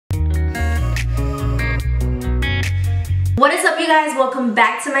What is up, you guys? Welcome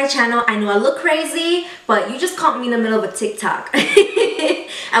back to my channel. I know I look crazy, but you just caught me in the middle of a TikTok.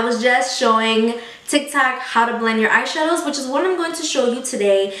 I was just showing TikTok how to blend your eyeshadows, which is what I'm going to show you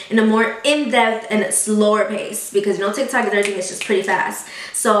today in a more in-depth and slower pace, because you know TikTok and everything is just pretty fast.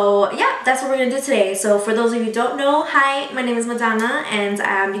 So yeah, that's what we're gonna do today. So for those of you who don't know, hi, my name is Madonna, and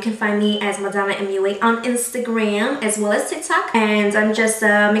you can find me as Madonna MUA on Instagram as well as TikTok. And I'm just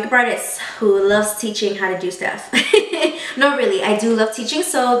a makeup artist who loves teaching how to do stuff. No, really, I do love teaching,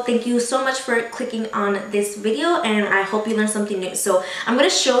 so thank you so much for clicking on this video, and I hope you learned something new. So I'm gonna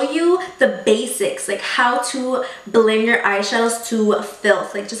show you the basics, like how to blend your eyeshadows to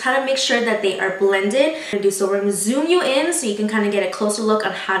filth, like just how to make sure that they are blended. So we're gonna zoom you in so you can kind of get a closer look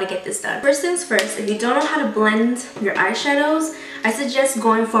on how to get this done. First things first, if you don't know how to blend your eyeshadows, I suggest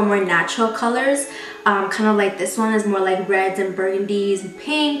going for more natural colors, kind of like this one is more like reds and burgundies and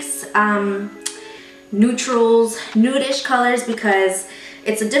pinks, neutrals, nudish colors, because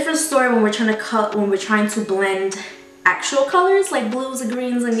it's a different story when we're trying to blend actual colors like blues and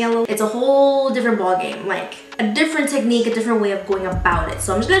greens and yellow. It's a whole different ball game, like a different technique, a different way of going about it.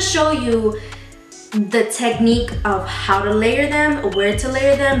 So I'm just gonna show you the technique of how to layer them, where to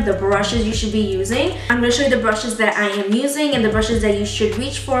layer them, the brushes you should be using. I'm going to show you the brushes that I am using and the brushes that you should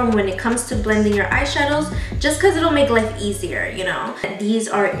reach for when it comes to blending your eyeshadows, just because it'll make life easier, you know. These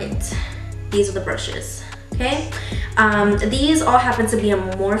are it. These are the brushes, okay? These all happen to be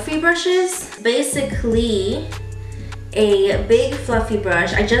Morphe brushes. Basically, a big fluffy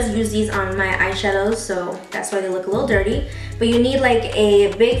brush. I just use these on my eyeshadows, so that's why they look a little dirty. But you need like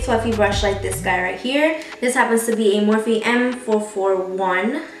a big fluffy brush like this guy right here. This happens to be a Morphe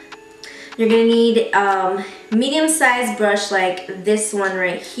M441. You're gonna need medium-sized brush like this one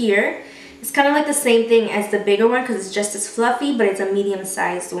right here. It's kind of like the same thing as the bigger one because it's just as fluffy, but it's a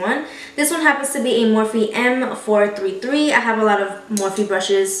medium-sized one. This one happens to be a Morphe M433. I have a lot of Morphe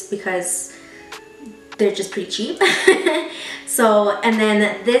brushes because they're just pretty cheap. So, and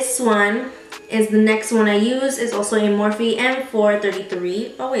then this one is the next one I use, is also a Morphe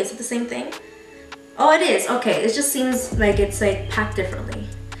M433. Oh wait, is it the same thing? Oh, it is. Okay, it just seems like it's like packed differently.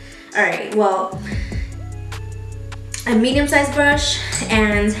 All right, well, a medium-sized brush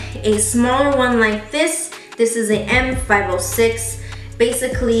and a smaller one like this. This is a M506.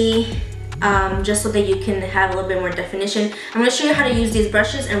 Basically, just so that you can have a little bit more definition, I'm going to show you how to use these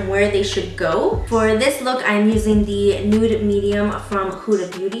brushes and where they should go. For this look, I'm using the Nude Medium from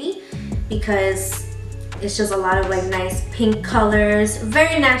Huda Beauty because it's just a lot of like nice pink colors,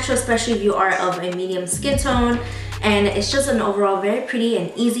 very natural, especially if you are of a medium skin tone, and it's just an overall very pretty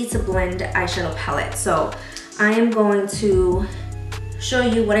and easy to blend eyeshadow palette. So I am going to show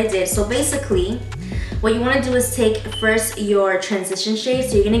you what I did. So basically, what you want to do is take first your transition shade.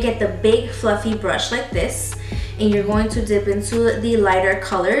 So you're going to get the big fluffy brush like this, and you're going to dip into the lighter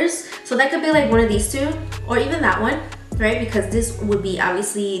colors. So that could be like one of these two, or even that one, right? Because this would be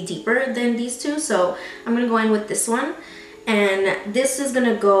obviously deeper than these two. So I'm going to go in with this one, and this is going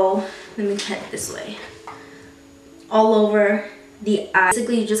to go, let me head this way, all over the eye.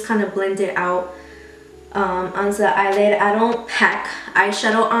 Basically, you just kind of blend it out onto the eyelid. I don't pack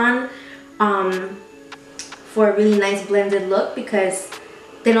eyeshadow on for a really nice blended look because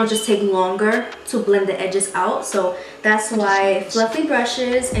they don't just take longer to blend the edges out. So that's why fluffy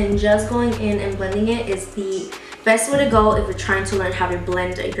brushes and just going in and blending it is the best way to go if you're trying to learn how to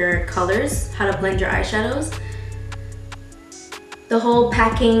blend your colors, how to blend your eyeshadows. The whole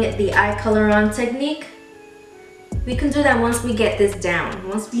packing the eye color on technique, we can do that once we get this down.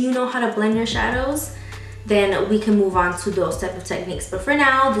 Once you know how to blend your shadows, then we can move on to those type of techniques. But for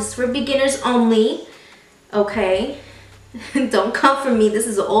now, this is for beginners only, okay? Don't come for me. This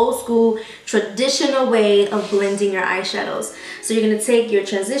is an old school, traditional way of blending your eyeshadows. So you're gonna take your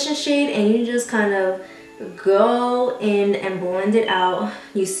transition shade and you just kind of go in and blend it out.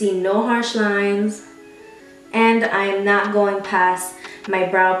 You see no harsh lines, and I am not going past my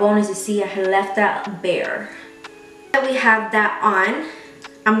brow bone. As you see, I had left that bare. Now we have that on,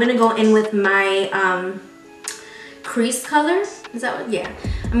 I'm gonna go in with my crease color. Is that what? Yeah.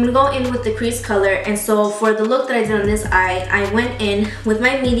 I'm gonna go in with the crease color, and so for the look that I did on this eye, I went in with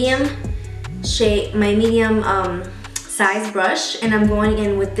my medium shade, my medium size brush, and I'm going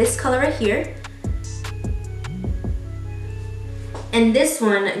in with this color right here. And this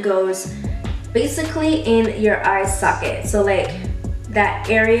one goes basically in your eye socket. So like that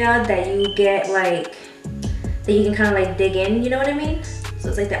area that you get like, that you can kind of like dig in, you know what I mean? So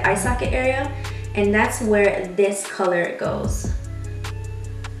it's like the eye socket area, and that's where this color goes.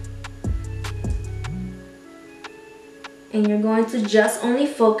 And you're going to just only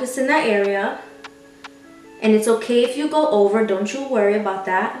focus in that area And it's okay if you go over, don't you worry about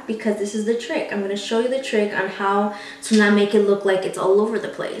that, because this is the trick. I'm going to show you the trick on how to not make it look like it's all over the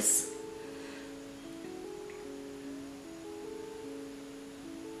place.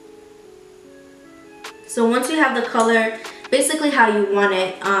 So once you have the color basically how you want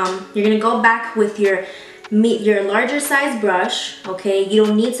it, you're going to go back with your larger size brush, okay? You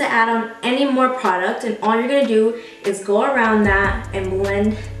don't need to add on any more product, and all you're going to do is go around that and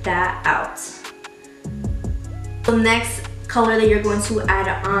blend that out. The next color that you're going to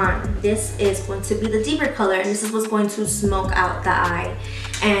add on, this is going to be the deeper color, and this is what's going to smoke out the eye.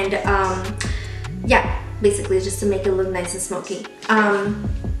 And yeah, basically just to make it look nice and smoky.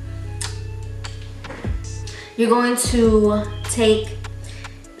 You're going to take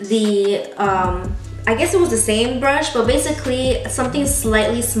the I guess it was the same brush, but basically something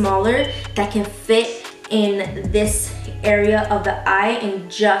slightly smaller that can fit in this area of the eye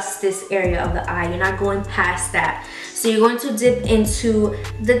and just this area of the eye. You're not going past that. So you're going to dip into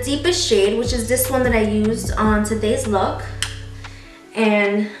the deepest shade, which is this one that I used on today's look.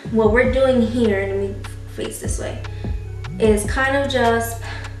 And what we're doing here, let me face this way, is kind of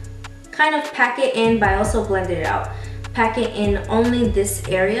pack it in, but I also blended it out. Pack it in only this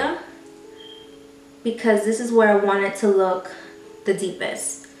area, because this is where I want it to look the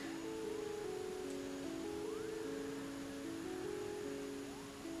deepest.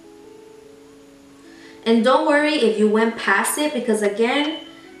 And don't worry if you went past it, because again,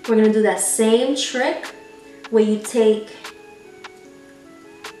 we're gonna do that same trick where you take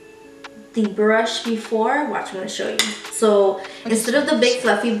the brush before. Watch, I'm gonna show you. So instead of the big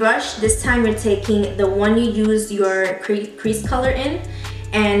fluffy brush, this time you're taking the one you used your crease color in.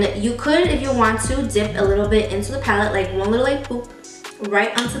 And you could, if you want to, dip a little bit into the palette, like one little like poop,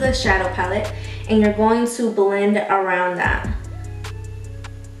 right onto the shadow palette, and you're going to blend around that.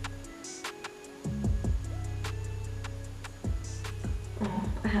 Oh,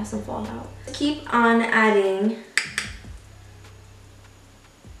 I have some fallout. Keep on adding,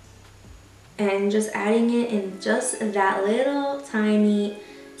 and just adding it in just that little tiny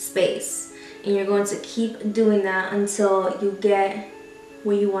space. And you're going to keep doing that until you get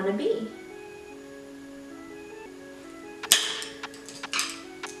where you want to be.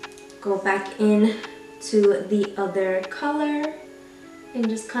 Go back in to the other color and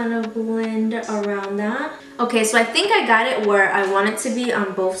just kind of blend around that. Okay, so I think I got it where I want it to be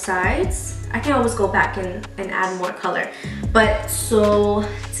on both sides. I can always go back and add more color. But so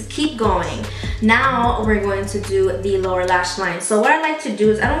to keep going, now we're going to do the lower lash line. So what I like to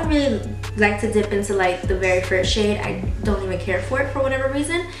do is, I don't really like to dip into like the very first shade. I don't even care for it for whatever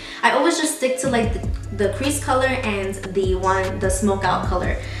reason. I always just stick to like the crease color and the smoke out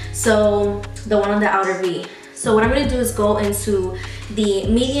color. So the one on the outer V. So what I'm gonna do is go into the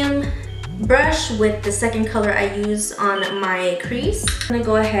medium brush with the second color I used on my crease. I'm gonna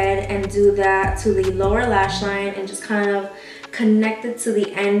go ahead and do that to the lower lash line and just kind of connect it to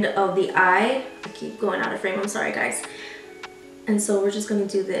the end of the eye. I keep going out of frame, I'm sorry guys. And so we're just gonna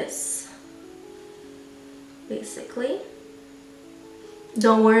do this, basically.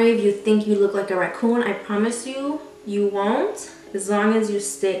 Don't worry if you think you look like a raccoon. I promise you, you won't, as long as you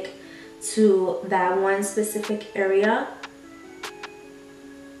stick to that one specific area,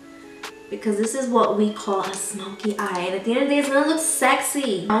 because this is what we call a smoky eye, and at the end of the day it's gonna look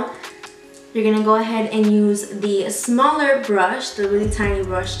sexy. Now, you're gonna go ahead and use the smaller brush, the really tiny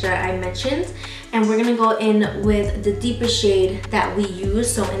brush that I mentioned, and we're gonna go in with the deepest shade that we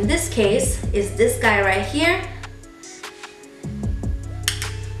use. So in this case is this guy right here,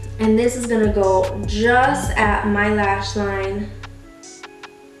 and this is gonna go just at my lash line.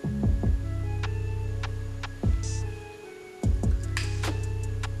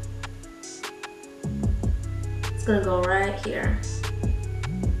 It's gonna go right here.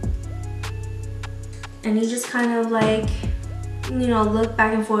 And you just kind of like, you know, look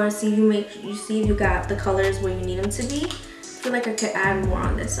back and forth, see if you got the colors where you need them to be. I feel like I could add more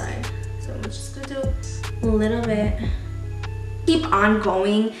on this side. So I'm just gonna do a little bit. Keep on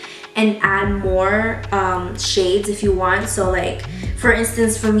going and add more shades if you want. So like, for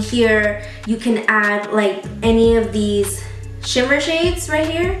instance, from here, you can add like any of these shimmer shades right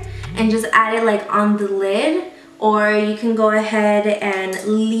here and just add it like on the lid. Or you can go ahead and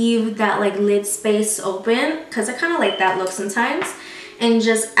leave that like lid space open, because I kind of like that look sometimes, and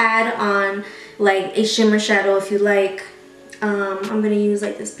just add on like a shimmer shadow if you like. I'm gonna use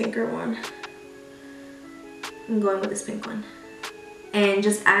like this pinker one. I'm going with this pink one. And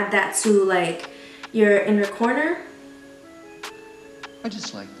just add that to like your inner corner. I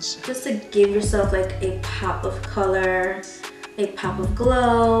just like this. Just to give yourself like a pop of color, a pop of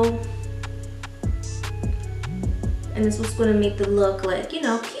glow. And this was gonna make the look like, you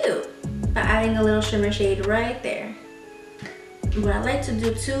know, cute by adding a little shimmer shade right there. What I like to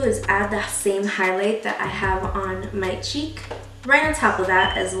do too is add the same highlight that I have on my cheek right on top of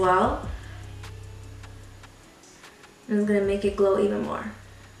that as well. And it's gonna make it glow even more.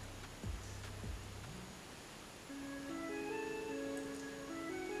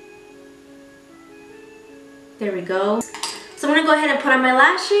 There we go. So I'm gonna go ahead and put on my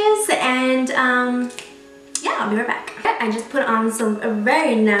lashes and yeah, I'll be right back. I just put on some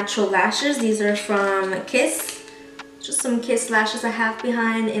very natural lashes. These are from Kiss. Just some Kiss lashes I have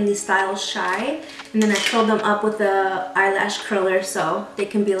behind in the style Shy. And then I curled them up with the eyelash curler so they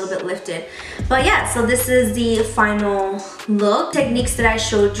can be a little bit lifted. But yeah, so this is the final look. Techniques that I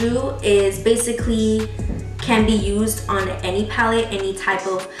showed you is basically can be used on any palette, any type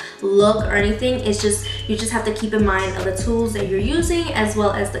of look or anything. It's just, you just have to keep in mind of the tools that you're using as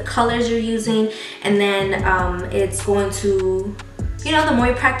well as the colors you're using. And then it's going to, you know, the more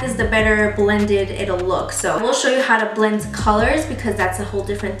you practice, the better blended it'll look. So we'll show you how to blend colors because that's a whole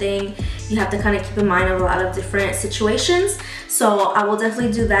different thing. You have to kind of keep in mind of a lot of different situations. So I will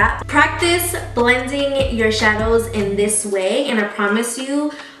definitely do that. Practice blending your shadows in this way, and I promise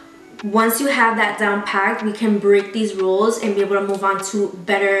you, once you have that down packed, we can break these rules and be able to move on to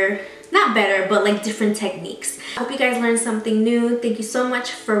better, not better, but like different techniques. I hope you guys learned something new. Thank you so much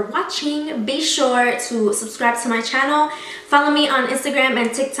for watching. Be sure to subscribe to my channel. Follow me on Instagram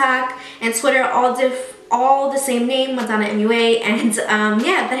and TikTok and Twitter, all the same name, Madonna MUA. And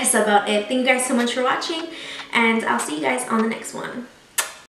yeah, that is about it. Thank you guys so much for watching, and I'll see you guys on the next one.